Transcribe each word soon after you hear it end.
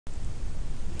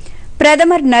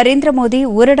பிரதமர் நரேந்திர மோடி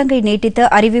ஊரடங்கை நீட்டித்து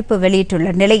அறிவிப்பு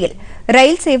வெளியிட்டுள்ள நிலையில்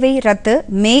ரயில் சேவை ரத்து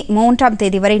மே 3ஆம்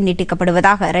தேதி வரை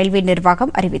நீட்டிக்கப்படுவதாக ரயில்வே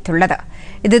நிர்வாகம் அறிவித்துள்ளது.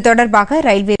 இது தொடர்பாக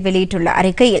ரயில்வே வெளியிட்டுள்ள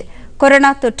அறிக்கையில் கொரோனா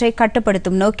தொற்றை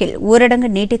கட்டுப்படுத்தும் நோக்கில் ஊரடங்கு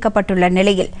நீட்டிக்கப்பட்டுள்ள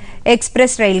நிலையில்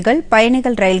எக்ஸ்பிரஸ் ரயில்கள்,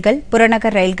 பயணிகள் ரயில்கள்,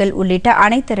 புறநகர் ரயில்கள் உள்ளிட்ட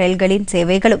அனைத்து ரயில்களின்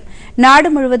சேவைகளும் நாடு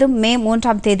முழுவதும் மே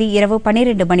 3ஆம் தேதி இரவு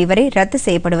 12 மணி வரை ரத்து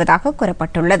செய்யப்படுவதாக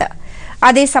கூறப்பட்டுள்ளது.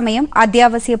 அதே சமயம்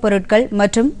அத்தியாவசிய பொருட்கள்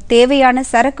மற்றும் தேவையான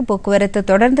சரக்கு போக்குவரத்து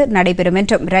தொடர்ந்து நடைபெறும்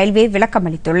என்றும் ரயில்வே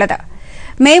விளக்கமளித்துள்ளது.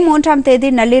 மே 3ஆம்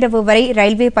தேதி நள்ளிரவு வரை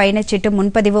ரயில்வே பயணச்சீட்டு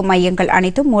முன்பதிவு மையங்கள்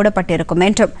அனைத்தும் மூடப்பட்டிருக்கும்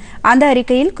என்றும் அந்த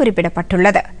அறிக்கையில்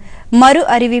குறிப்பிடப்பட்டுள்ளது. மறு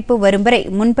அறிவிப்பு வரும் வரை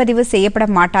முன்பதிவு செய்யப்பட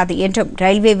மாட்டாது என்றும்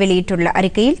ரயில்வே வெளியிட்டுள்ள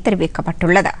அறிக்கையில்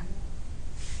தெரிவிக்கப்பட்டுள்ளது.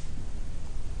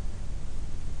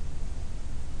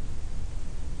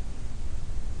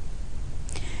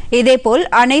 இதேபோல்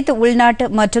அனைத்து உள்நாட்டு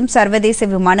மற்றும் சர்வதேச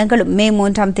விமானங்களும் மே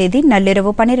 3ஆம் தேதி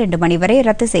நள்ளிரவு 12 மணி வரை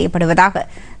ரத்து செய்யப்படுவதாக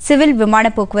சிவில் விமான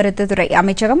போக்குவரத்து துறை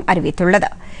அமைச்சகம் அறிவித்துள்ளது.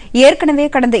 ஏற்கனவே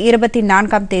கடந்த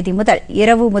 24ஆம் தேதி முதல்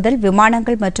இரவு முதல்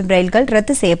விமானங்கள் மற்றும் ரயில்கள்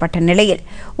ரத்து செய்யப்பட்ட நிலையில்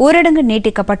ஊரடங்கு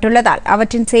நீட்டிக்கப்பட்டுள்ளதால்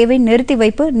அவற்றின் சேவை நிறுத்தி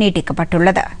வைப்பு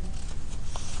நீட்டிக்கப்பட்டுள்ளது.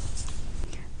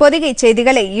 பொதிகை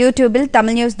செய்திகளை யூடியூபில்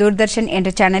தமிழ்நியூஸ் தூர்தர்ஷன் என்ற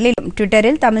சேனலிலும்,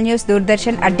 ட்விட்டரில் தமிழ்நியூஸ்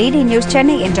தூர்தர்ஷன் @DD News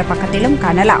சென்னை என்ற பக்கத்திலும்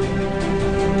காணலாம்.